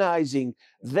 weaponizing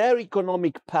their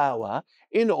economic power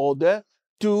in order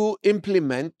to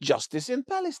implement justice in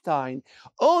Palestine.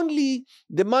 Only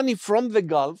the money from the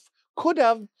Gulf could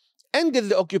have ended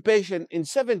the occupation in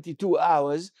 72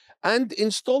 hours and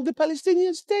installed the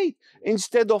Palestinian state,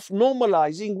 instead of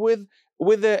normalizing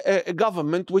with a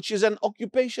government which is an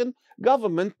occupation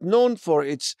government known for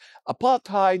its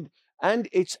apartheid and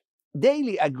its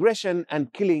daily aggression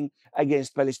and killing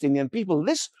against Palestinian people.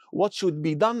 This what should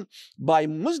be done by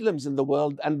Muslims in the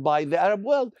world and by the Arab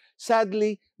world.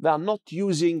 Sadly, they are not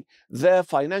using their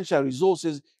financial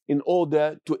resources in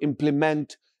order to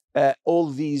implement all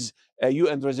these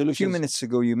UN resolutions. A few minutes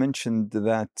ago, you mentioned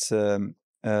that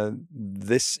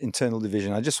this internal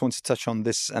division, I just want to touch on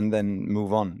this and then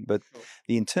move on, but Sure.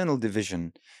 The internal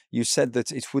division, you said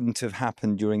that it wouldn't have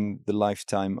happened during the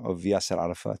lifetime of Yasser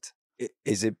Arafat.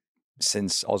 Is it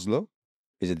since Oslo?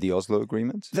 Is it the Oslo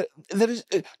Agreement? There is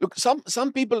look.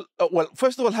 Some people. Well,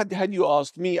 first of all, had you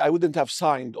asked me, I wouldn't have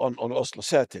signed on Oslo.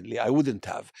 Certainly, I wouldn't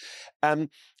have.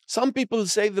 Some people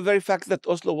say the very fact that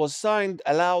Oslo was signed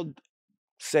allowed,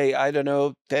 say, I don't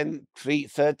know,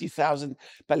 30,000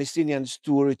 Palestinians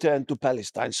to return to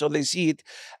Palestine. So they see it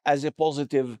as a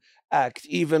positive act.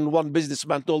 Even one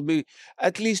businessman told me,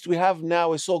 at least we have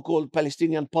now a so-called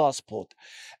Palestinian passport.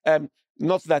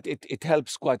 Not that it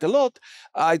helps quite a lot.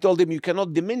 I told him you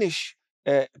cannot diminish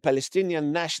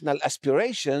Palestinian national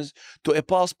aspirations to a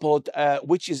passport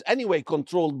which is anyway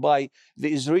controlled by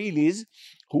the Israelis,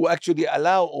 who actually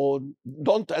allow or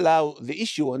don't allow the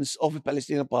issuance of a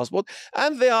Palestinian passport.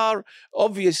 And they are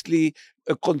obviously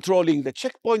controlling the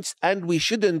checkpoints. And we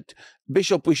shouldn't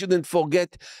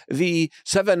forget the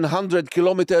 700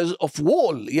 kilometers of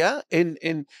wall,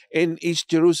 in East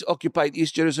Jerusalem, occupied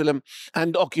East Jerusalem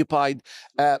and occupied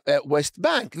West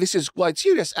Bank. This is quite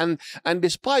serious. And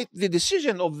despite the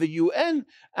decision of the UN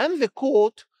and the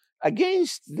court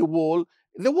against the wall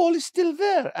is still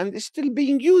there and is still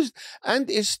being used and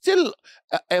is still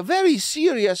a very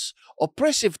serious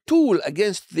oppressive tool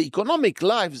against the economic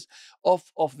lives of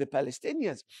the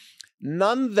Palestinians.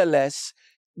 Nonetheless,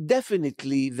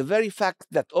 definitely the very fact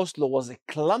that Oslo was a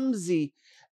clumsy,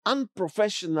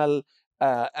 unprofessional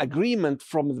agreement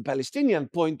from the Palestinian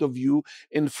point of view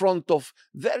in front of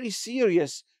very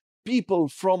serious people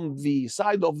from the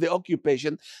side of the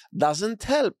occupation doesn't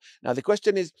help. Now, the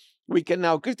question is, we can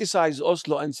now criticize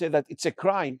Oslo and say that it's a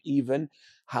crime even.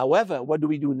 However, what do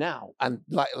we do now? And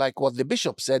like what the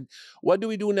bishop said, what do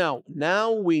we do now?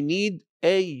 Now we need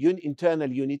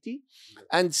internal unity.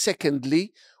 And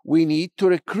secondly, we need to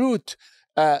recruit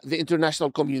the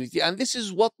international community. And this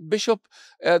is what Bishop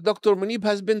Dr. Munib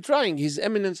has been trying. His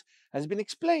Eminence has been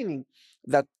explaining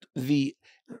that the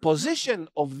position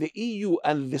of the EU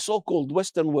and the so-called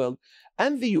Western world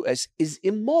and the US is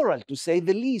immoral, to say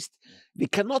the least. They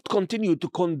cannot continue to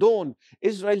condone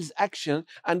Israel's action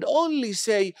and only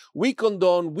say we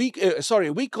condemn,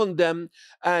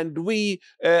 and we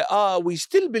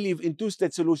still believe in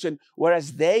two-state solution,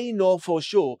 whereas they know for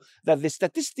sure that the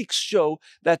statistics show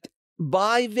that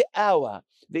by the hour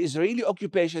the Israeli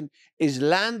occupation is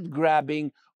land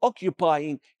grabbing,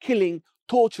 occupying, killing,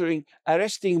 torturing,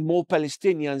 arresting more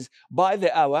Palestinians by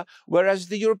the hour, whereas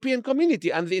the European community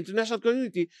and the international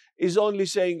community is only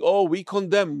saying, oh, we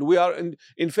condemn, we are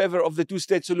in favor of the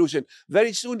two-state solution.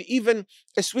 Very soon, even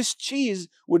a Swiss cheese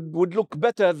would look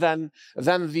better than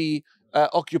the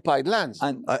occupied lands.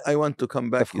 And I want to come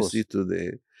back, you see, to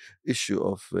the issue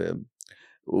of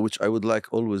which I would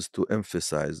like always to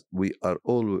emphasize. We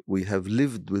have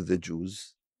lived with the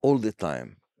Jews all the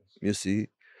time. You see,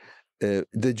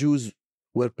 the Jews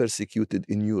were persecuted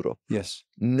in Europe. Yes.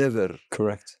 Never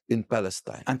correct in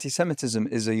Palestine. Anti-Semitism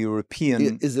is a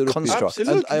European construct.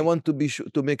 Absolutely. And I want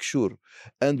to make sure.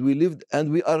 And we lived,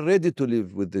 and we are ready to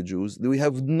live with the Jews. We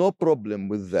have no problem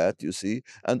with that, you see.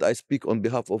 And I speak on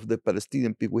behalf of the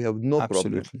Palestinian people. We have no problem.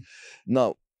 Absolutely.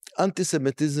 Now,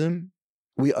 anti-Semitism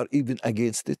we are even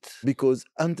against it, because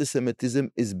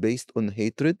anti-Semitism is based on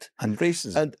hatred And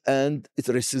racism. and it's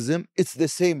racism. It's the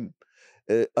same.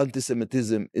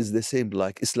 Anti-Semitism is the same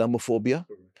like Islamophobia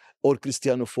or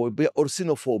Christianophobia or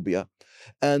xenophobia.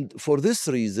 And for this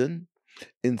reason,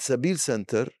 in Sabil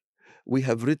Center, we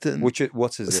have written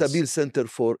What is this? Sabil Center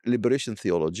for Liberation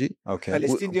Theology. Okay.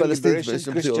 Palestinian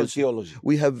Liberation Christian Theology.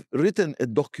 We have written a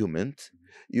document,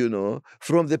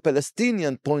 from the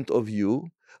Palestinian point of view.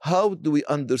 How do we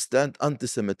understand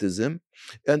anti-Semitism?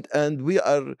 And we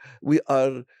are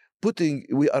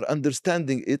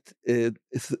understanding it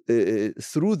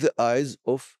through the eyes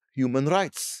of human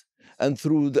rights and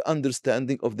through the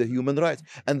understanding of the human rights.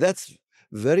 And that's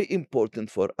very important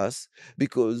for us,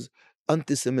 because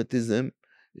anti-Semitism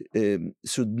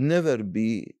should never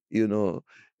be,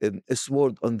 a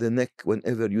sword on the neck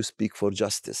whenever you speak for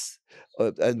justice,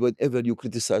 and whenever you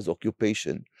criticize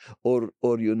occupation, or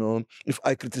if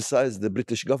I criticize the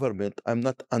British government, I'm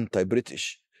not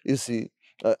anti-British. You see,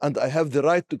 and I have the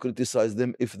right to criticize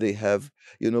them if they have,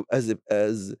 as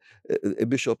a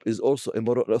bishop is also a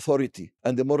moral authority,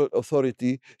 and the moral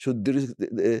authority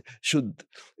should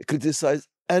criticize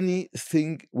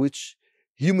anything which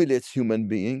humiliates human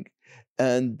being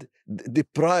and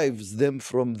deprives them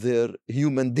from their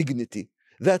human dignity.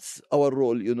 That's our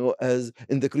role, as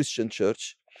in the Christian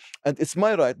church, and it's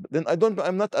my right. Then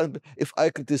if I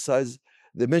criticize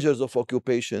the measures of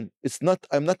occupation,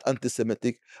 I'm not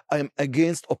anti-Semitic. I am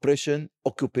against oppression,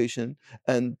 occupation,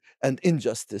 and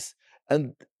injustice.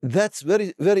 And that's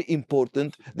very, very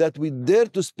important that we dare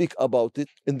to speak about it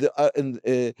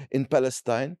in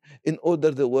Palestine, in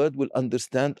order the world will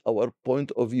understand our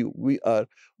point of view.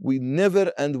 We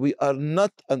never, and we are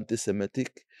not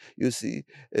anti-Semitic. You see,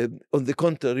 on the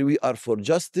contrary, we are for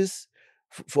justice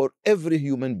for every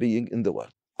human being in the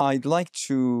world. I'd like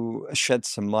to shed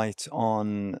some light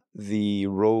on the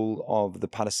role of the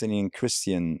Palestinian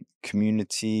Christian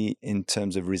community in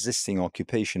terms of resisting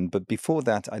occupation. But before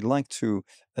that, I'd like to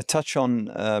touch on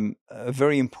a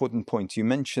very important point. You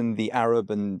mentioned the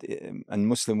Arab and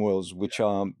Muslim worlds, which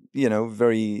are,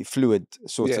 very fluid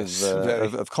sort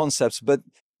of concepts. But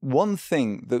one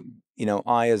thing that,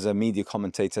 I as a media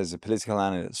commentator, as a political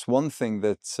analyst, one thing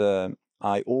that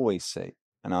I always say,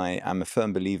 and I am a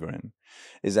firm believer in,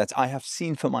 is that I have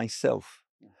seen for myself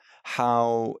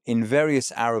how in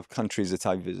various Arab countries that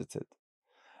I visited,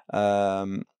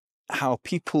 how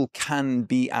people can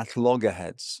be at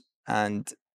loggerheads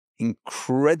and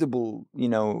incredible,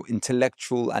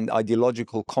 intellectual and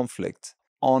ideological conflict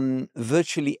on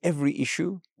virtually every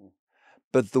issue.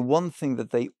 But the one thing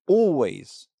that they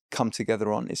always come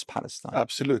together on is Palestine.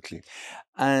 Absolutely.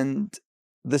 And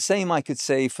the same I could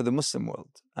say for the Muslim world.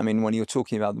 I mean, when you're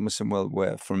talking about the Muslim world,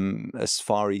 where from as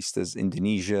far east as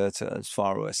Indonesia to as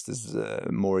far west as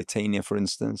Mauritania, for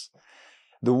instance,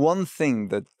 the one thing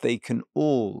that they can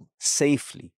all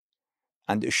safely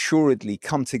and assuredly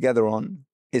come together on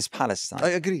is Palestine. I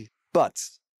agree. But,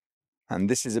 and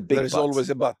this is a big but. There is always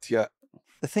a but, yeah.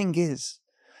 The thing is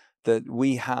that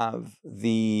we have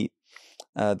the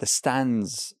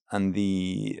stands and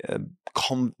the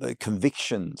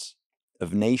convictions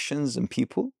of nations and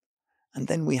people, and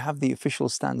then we have the official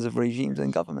stands of regimes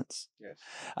and governments. Yes.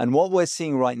 And what we're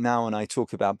seeing right now, and I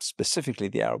talk about specifically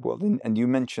the Arab world, and you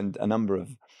mentioned a number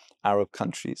of Arab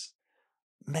countries,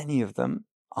 many of them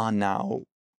are now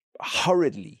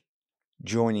hurriedly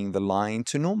joining the line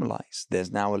to normalize.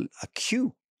 There's now a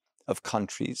queue of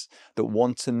countries that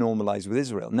want to normalize with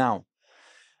Israel. Now,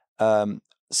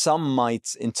 some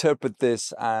might interpret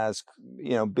this as,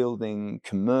 building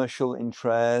commercial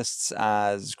interests,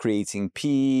 as creating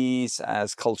peace,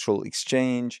 as cultural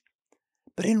exchange.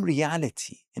 But in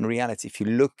reality, if you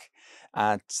look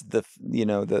at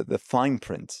the fine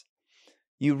print,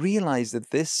 you realize that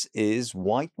this is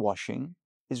whitewashing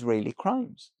Israeli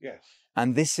crimes. Yes.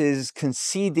 And this is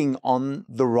conceding on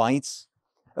the rights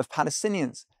of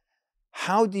Palestinians.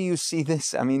 How do you see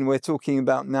this? I mean, we're talking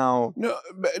about now. No,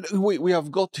 but we have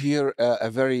got here a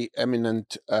very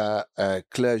eminent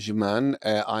clergyman.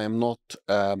 I am not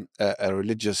a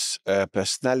religious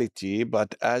personality,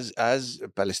 but as a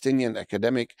Palestinian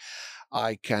academic,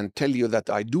 I can tell you that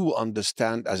I do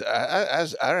understand,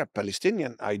 as Arab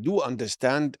Palestinian, I do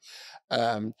understand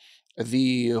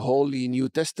the Holy New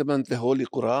Testament, the Holy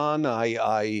Quran.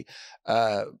 I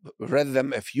read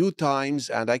them a few times,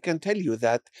 and I can tell you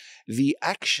that the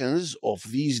actions of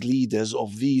these leaders,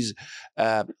 of these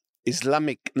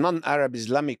Islamic, non-Arab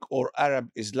Islamic, or Arab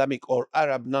Islamic, or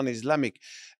Arab non-Islamic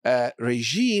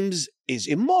regimes is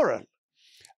immoral.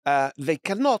 they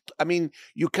cannot, I mean,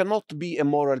 you cannot be a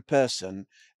moral person,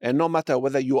 no matter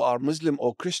whether you are Muslim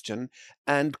or Christian,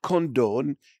 and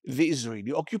condone the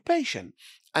Israeli occupation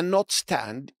and not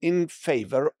stand in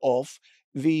favor of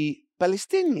the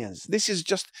Palestinians. This is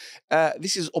just,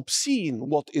 this is obscene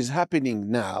what is happening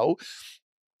now.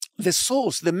 The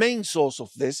source, the main source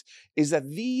of this is that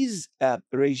these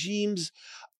regimes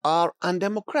are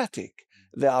undemocratic.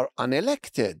 They are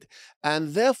unelected,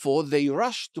 and therefore they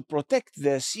rush to protect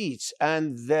their seats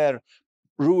and their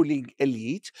ruling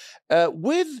elite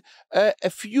with a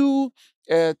few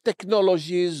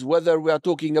technologies, whether we are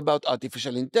talking about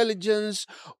artificial intelligence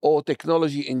or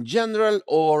technology in general,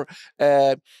 or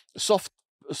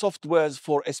softwares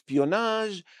for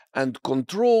espionage and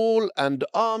control and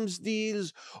arms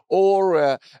deals,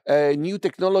 or new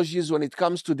technologies when it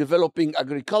comes to developing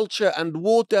agriculture and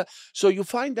water. So you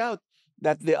find out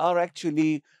that they are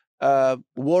actually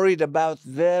worried about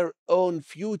their own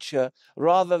future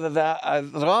rather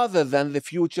than the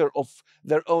future of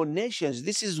their own nations.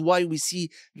 This is why we see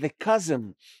the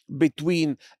chasm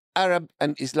between Arab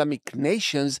and Islamic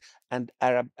nations and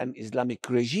Arab and Islamic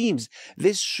regimes.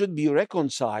 This should be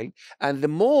reconciled, and the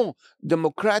more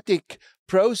democratic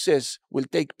process will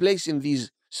take place in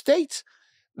these states,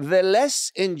 the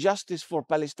less injustice for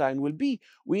Palestine will be.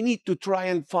 We need to try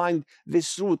and find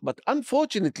this route. But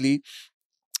unfortunately,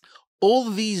 all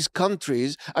these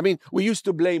countries, I mean, we used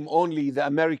to blame only the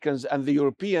Americans and the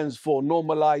Europeans for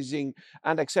normalizing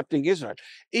and accepting Israel.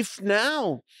 If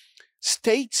now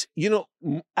states,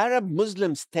 Arab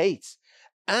Muslim states,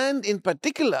 and in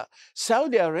particular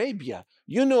Saudi Arabia,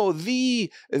 the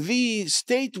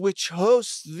state which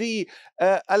hosts the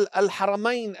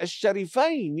Al-Haramain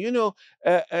Al-Sharifain,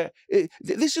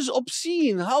 this is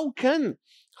obscene. How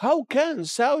can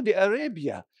Saudi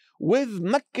Arabia with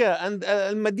Mecca and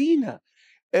Al-Medina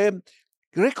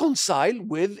reconcile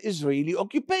with Israeli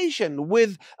occupation,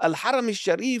 with Al-Haram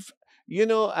Al-Sharif,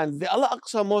 and the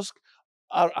Al-Aqsa Mosque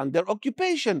are under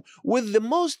occupation, with the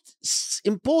most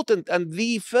important and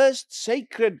the first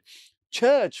sacred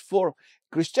church for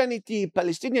Christianity,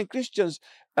 Palestinian Christians,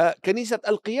 Kanisat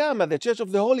Al-Qiyamah, the Church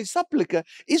of the Holy Sepulchre,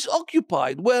 is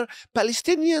occupied, where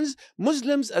Palestinians,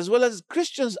 Muslims, as well as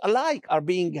Christians alike are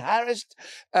being harassed,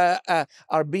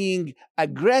 are being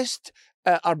aggressed,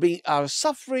 are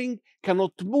suffering,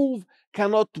 cannot move,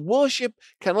 cannot worship,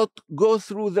 cannot go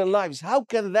through their lives. How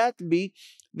can that be?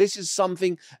 This is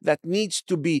something that needs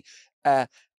to be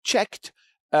checked,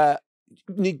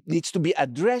 needs to be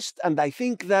addressed, and I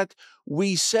think that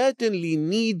we certainly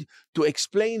need to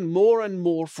explain more and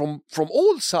more from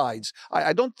all sides.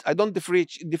 I don't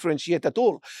differentiate at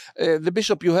all. The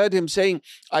bishop, you heard him saying,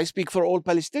 "I speak for all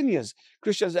Palestinians,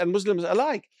 Christians and Muslims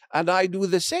alike." And I do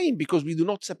the same, because we do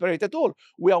not separate at all.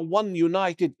 We are one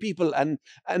united people and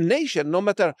nation, no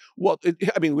matter what.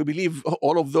 I mean, we believe,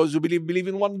 all of those who believe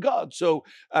in one God. So,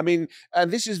 I mean, and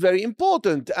this is very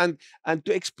important. And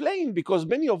to explain, because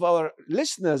many of our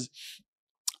listeners,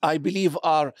 I believe,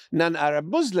 are non-Arab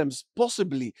Muslims,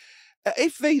 possibly.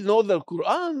 If they know the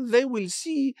Quran, they will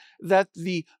see that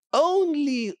the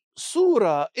only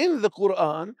surah in the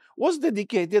Quran was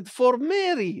dedicated for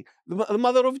Mary, the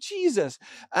mother of Jesus.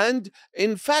 And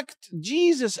in fact,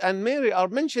 Jesus and Mary are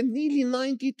mentioned nearly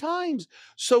 90 times.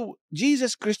 So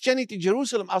Jesus, Christianity,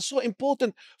 Jerusalem are so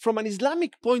important from an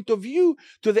Islamic point of view,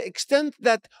 to the extent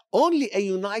that only a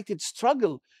united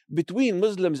struggle between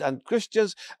Muslims and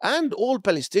Christians and all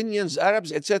Palestinians,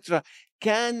 Arabs, etc.,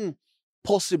 can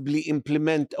possibly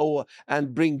implement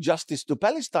and bring justice to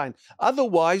Palestine.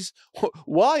 Otherwise,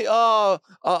 why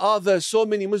are there so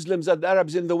many Muslims and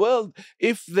Arabs in the world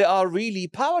if they are really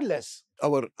powerless?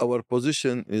 Our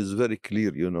position is very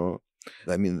clear,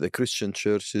 I mean, the Christian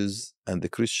churches and the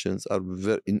Christians are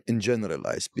very, in general,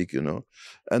 I speak,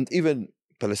 and even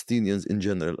Palestinians in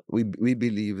general, we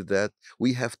believe that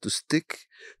we have to stick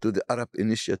to the Arab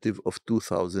Initiative of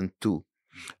 2002.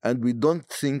 And we don't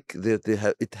think that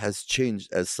it has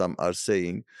changed, as some are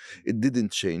saying. It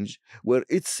didn't change, where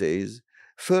it says,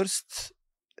 first,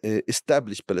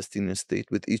 establish Palestinian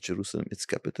state with each Jerusalem its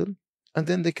capital, and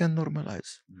then they can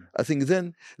normalize. I think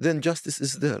then justice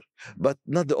is there, but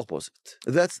not the opposite.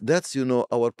 That's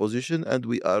our position, and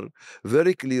we are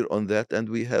very clear on that, and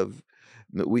we have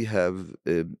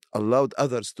allowed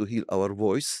others to hear our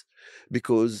voice,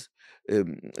 because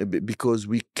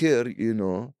we care,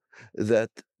 that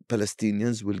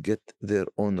Palestinians will get their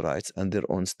own rights and their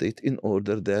own state, in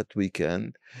order that we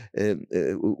can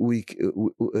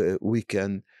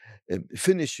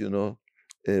finish,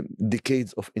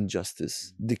 decades of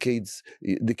injustice,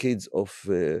 decades of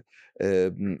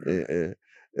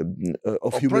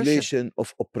of humiliation,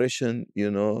 of oppression,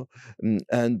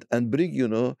 and bring,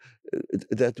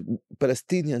 that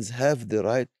Palestinians have the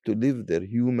right to live their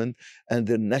human and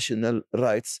their national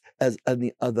rights as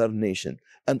any other nation.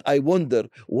 And I wonder,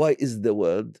 why is the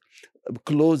world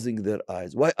closing their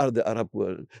eyes? Why are the Arab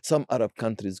world, some Arab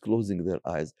countries closing their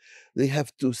eyes? They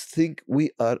have to think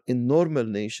we are a normal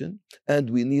nation and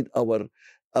we need our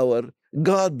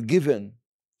God-given,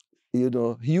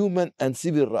 human and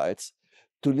civil rights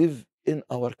to live in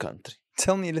our country.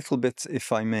 Tell me a little bit,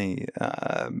 if I may,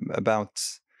 about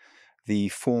the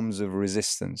forms of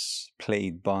resistance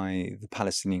played by the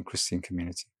Palestinian Christian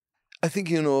community. I think,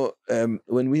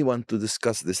 when we want to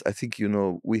discuss this, I think,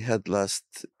 we had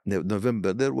last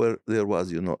November, there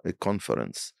was, a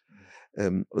conference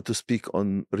to speak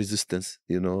on resistance,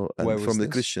 and from the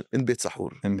Christian, in Beit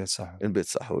Sahur. In Beit Sahur. In Beit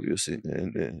Sahur, you see.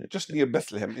 Just near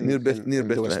Bethlehem. Near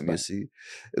Bethlehem, you see.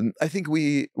 I think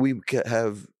we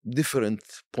have different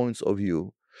points of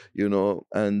view,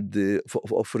 and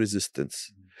of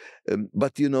resistance.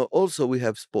 But, also we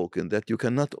have spoken that you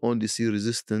cannot only see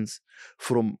resistance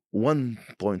from one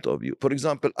point of view. For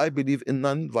example, I believe in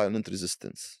non-violent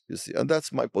resistance, you see, and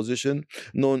that's my position,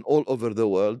 known all over the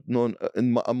world, known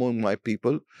among my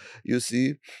people, you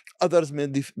see. Others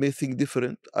may think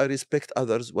different. I respect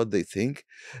others, what they think,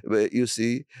 you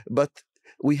see. But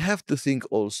we have to think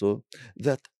also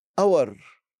that our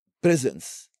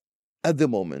presence at the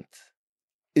moment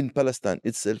in Palestine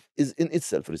itself is in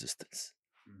itself resistance.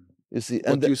 You see,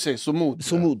 and you say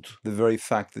sumud. The very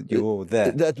fact that you're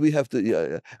there. That we have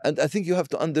to, and I think you have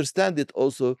to understand it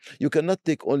also. You cannot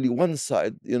take only one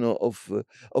side,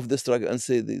 of the struggle and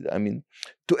say,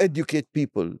 to educate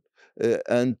people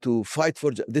and to fight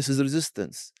for this is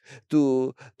resistance.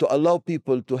 To allow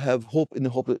people to have hope in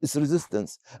hope is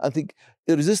resistance. I think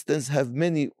resistance have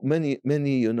many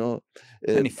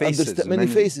faces. Many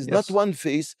faces, yes. not one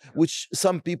face, which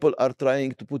some people are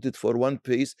trying to put it for one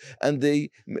face, and they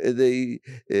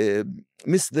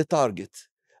miss the target.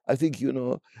 I think,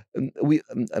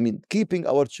 keeping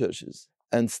our churches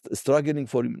and struggling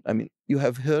for, you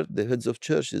have heard the heads of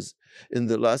churches in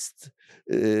the last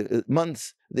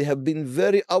months. They have been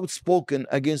very outspoken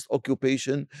against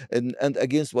occupation and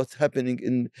against what's happening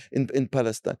in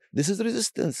Palestine. This is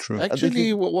resistance. True.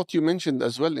 Actually, what you mentioned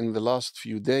as well in the last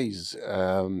few days,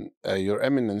 Your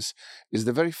Eminence, is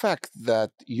the very fact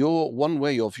that one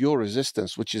way of your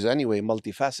resistance, which is anyway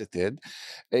multifaceted,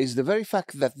 is the very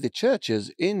fact that the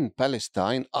churches in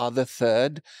Palestine are the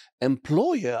third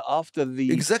employer after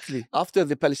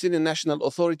the Palestinian National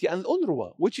Authority and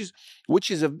UNRWA, which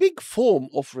is a big form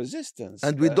of resistance.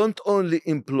 And we don't only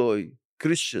employ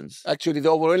Christians. Actually, the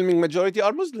overwhelming majority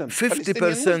are Muslims.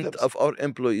 50% of our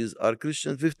employees are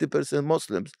Christians, 50%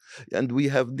 Muslims. And we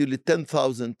have nearly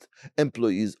 10,000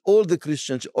 employees, all the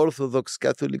Christians, Orthodox,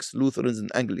 Catholics, Lutherans,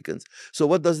 and Anglicans. So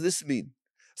what does this mean?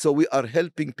 So we are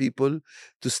helping people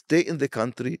to stay in the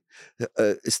country,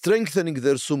 strengthening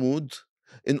their sumud,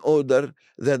 in order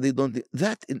that they don't.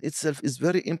 That in itself is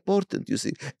very important. You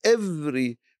see,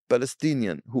 every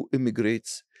Palestinian who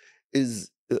immigrates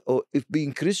is, if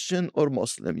being Christian or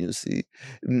Muslim, you see,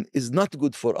 is not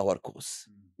good for our cause.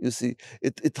 You see,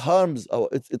 it harms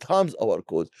our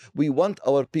cause. We want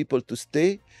our people to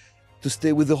stay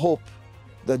with the hope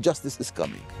that justice is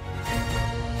coming.